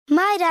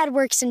My dad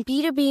works in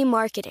B2B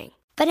marketing,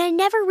 but I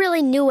never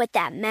really knew what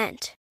that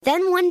meant.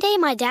 Then one day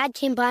my dad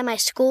came by my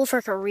school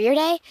for career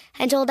day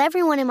and told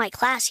everyone in my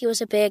class he was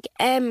a big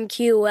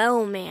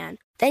MQL man.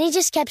 Then he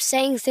just kept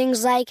saying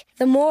things like,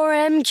 the more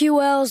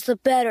MQLs, the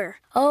better,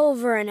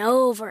 over and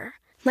over.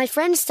 My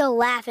friends still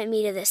laugh at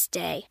me to this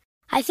day.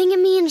 I think it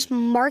means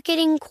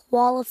marketing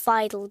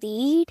qualified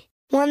lead.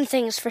 One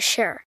thing's for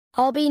sure,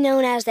 I'll be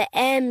known as the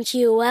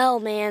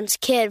MQL man's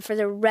kid for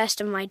the rest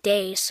of my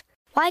days.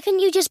 Why couldn't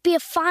you just be a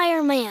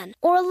fireman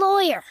or a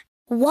lawyer?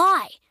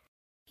 Why?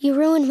 You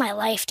ruined my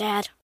life,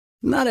 Dad.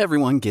 Not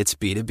everyone gets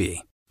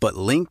B2B, but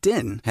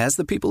LinkedIn has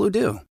the people who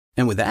do.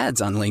 And with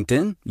ads on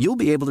LinkedIn, you'll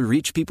be able to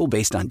reach people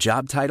based on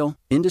job title,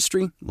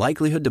 industry,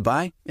 likelihood to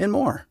buy, and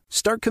more.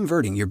 Start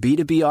converting your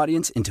B2B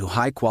audience into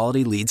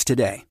high-quality leads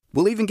today.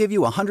 We'll even give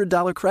you a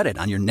 $100 credit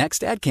on your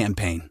next ad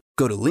campaign.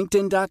 Go to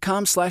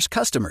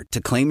linkedin.com/customer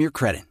to claim your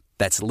credit.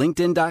 That's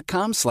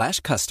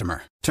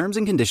linkedin.com/customer. Terms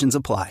and conditions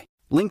apply.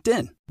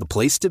 LinkedIn, the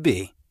place to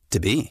be, to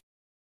be.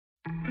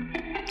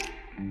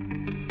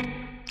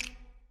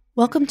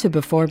 Welcome to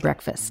Before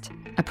Breakfast,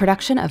 a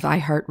production of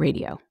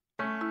iHeartRadio.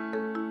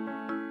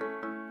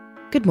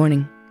 Good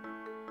morning.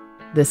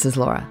 This is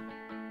Laura.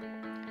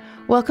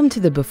 Welcome to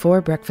the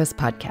Before Breakfast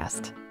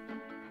podcast.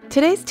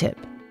 Today's tip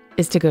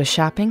is to go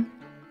shopping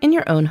in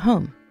your own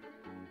home.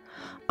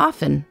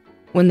 Often,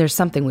 when there's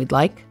something we'd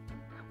like,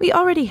 we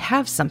already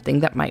have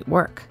something that might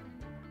work.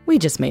 We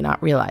just may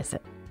not realize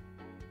it.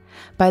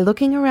 By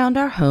looking around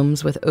our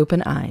homes with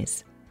open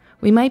eyes,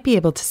 we might be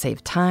able to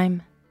save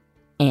time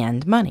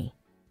and money.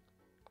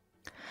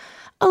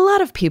 A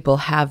lot of people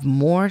have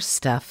more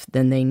stuff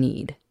than they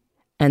need,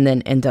 and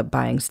then end up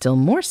buying still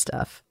more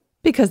stuff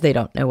because they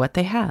don't know what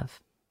they have.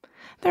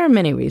 There are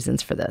many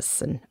reasons for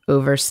this: an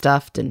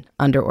overstuffed and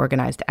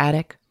underorganized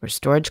attic or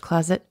storage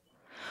closet,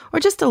 or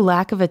just a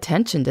lack of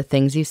attention to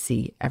things you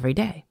see every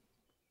day.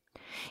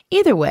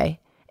 Either way,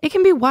 it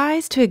can be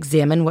wise to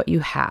examine what you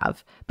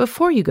have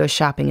before you go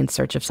shopping in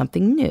search of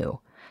something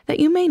new that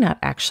you may not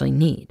actually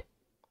need.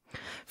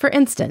 For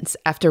instance,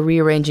 after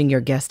rearranging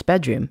your guest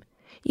bedroom,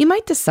 you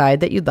might decide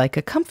that you'd like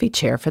a comfy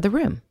chair for the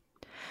room.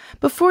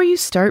 Before you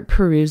start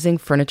perusing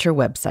furniture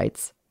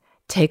websites,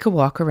 take a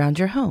walk around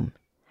your home,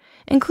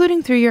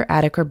 including through your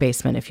attic or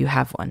basement if you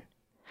have one,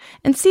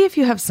 and see if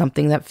you have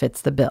something that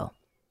fits the bill.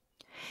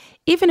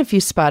 Even if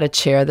you spot a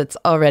chair that's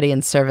already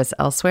in service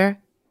elsewhere,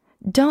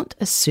 don't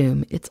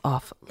assume it's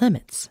off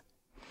limits.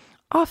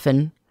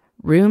 Often,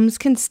 rooms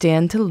can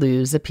stand to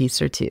lose a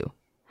piece or two.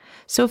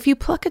 So if you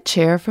pluck a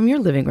chair from your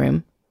living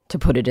room to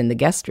put it in the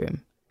guest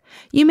room,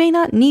 you may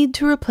not need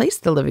to replace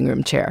the living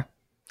room chair.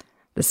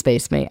 The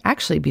space may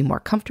actually be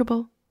more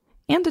comfortable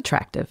and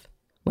attractive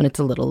when it's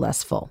a little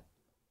less full.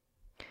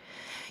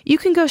 You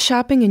can go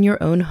shopping in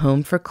your own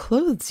home for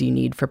clothes you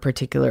need for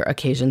particular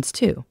occasions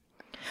too,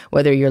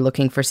 whether you're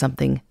looking for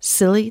something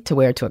silly to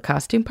wear to a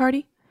costume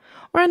party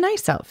or a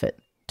nice outfit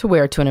to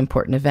wear to an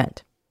important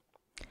event.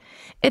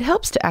 It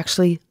helps to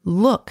actually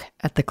look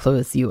at the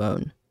clothes you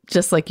own,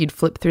 just like you'd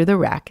flip through the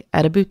rack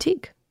at a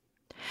boutique.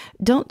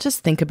 Don't just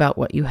think about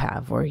what you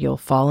have, or you'll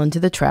fall into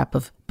the trap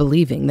of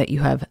believing that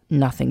you have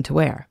nothing to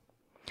wear.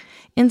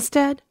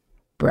 Instead,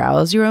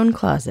 browse your own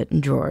closet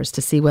and drawers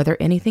to see whether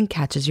anything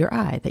catches your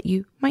eye that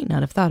you might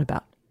not have thought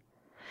about.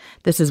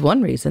 This is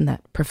one reason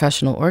that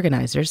professional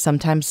organizers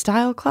sometimes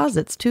style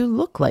closets to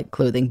look like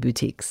clothing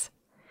boutiques.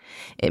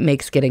 It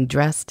makes getting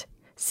dressed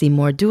seem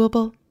more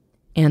doable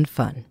and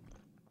fun.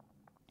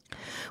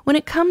 When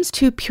it comes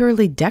to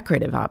purely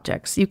decorative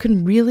objects, you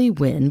can really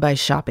win by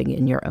shopping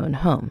in your own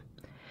home.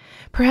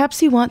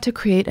 Perhaps you want to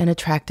create an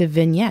attractive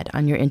vignette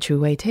on your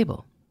entryway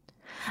table.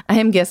 I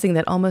am guessing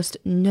that almost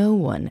no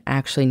one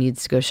actually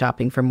needs to go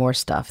shopping for more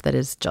stuff that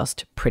is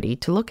just pretty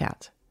to look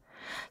at.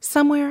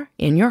 Somewhere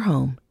in your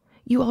home,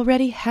 you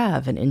already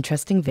have an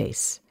interesting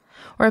vase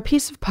or a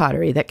piece of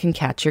pottery that can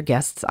catch your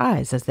guests'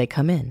 eyes as they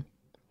come in.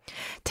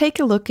 Take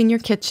a look in your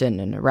kitchen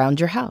and around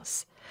your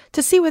house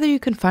to see whether you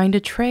can find a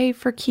tray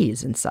for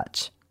keys and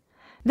such.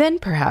 Then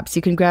perhaps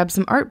you can grab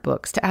some art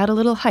books to add a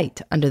little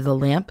height under the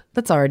lamp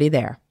that's already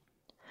there.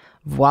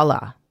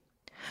 Voila!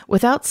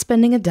 Without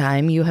spending a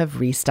dime, you have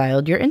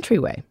restyled your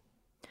entryway.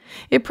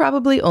 It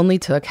probably only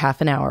took half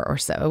an hour or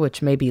so,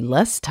 which may be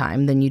less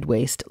time than you'd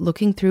waste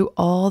looking through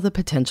all the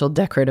potential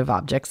decorative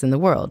objects in the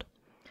world.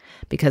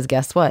 Because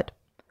guess what?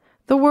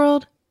 The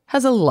world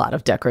has a lot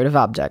of decorative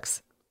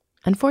objects.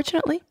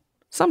 Unfortunately,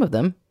 some of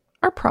them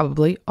are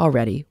probably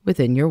already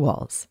within your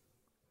walls.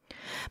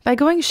 By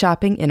going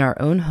shopping in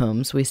our own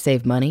homes, we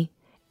save money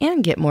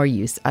and get more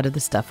use out of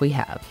the stuff we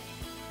have,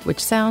 which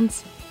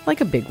sounds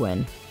like a big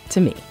win to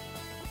me.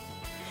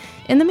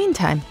 In the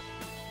meantime,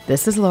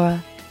 this is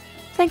Laura.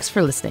 Thanks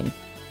for listening,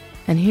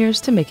 and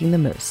here's to making the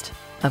most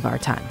of our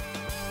time.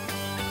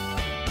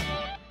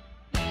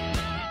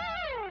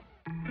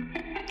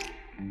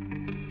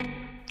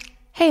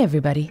 Hey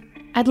everybody,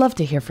 I'd love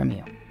to hear from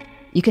you.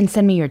 You can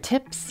send me your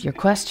tips, your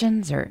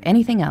questions, or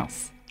anything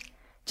else.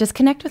 Just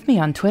connect with me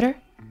on Twitter,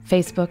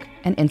 Facebook,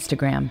 and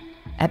Instagram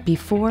at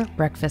Before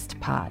Breakfast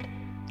Pod.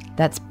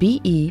 That's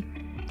BE,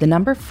 the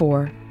number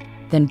 4,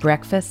 then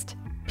breakfast,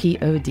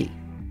 P-O-D.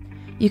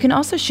 You can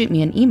also shoot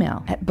me an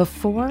email at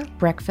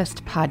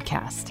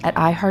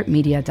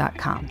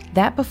beforebreakfastpodcast@iheartmedia.com.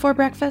 That Before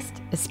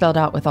Breakfast is spelled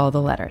out with all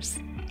the letters.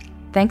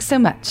 Thanks so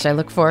much. I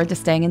look forward to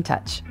staying in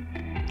touch.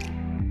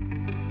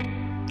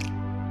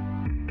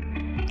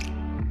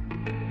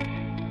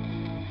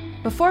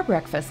 Before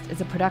Breakfast is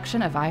a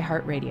production of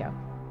iHeartRadio.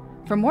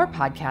 For more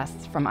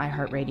podcasts from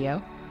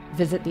iHeartRadio,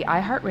 visit the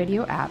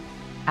iHeartRadio app,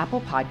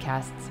 Apple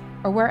Podcasts,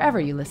 or wherever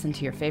you listen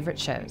to your favorite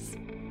shows.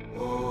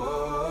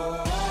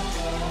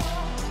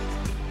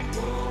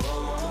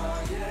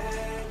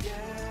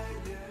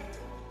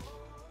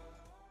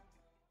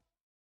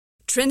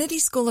 Trinity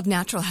School of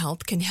Natural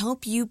Health can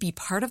help you be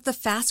part of the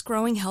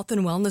fast-growing health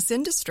and wellness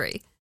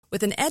industry.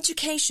 With an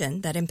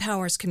education that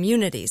empowers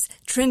communities,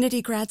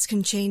 Trinity grads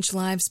can change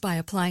lives by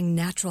applying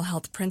natural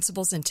health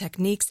principles and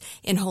techniques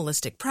in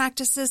holistic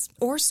practices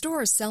or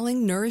stores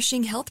selling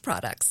nourishing health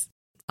products.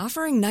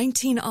 Offering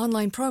 19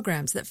 online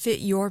programs that fit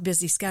your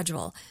busy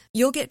schedule,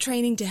 you'll get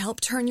training to help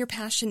turn your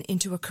passion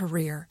into a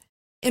career.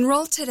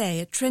 Enroll today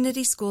at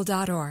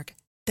trinityschool.org.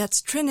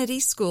 That's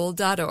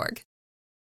trinityschool.org.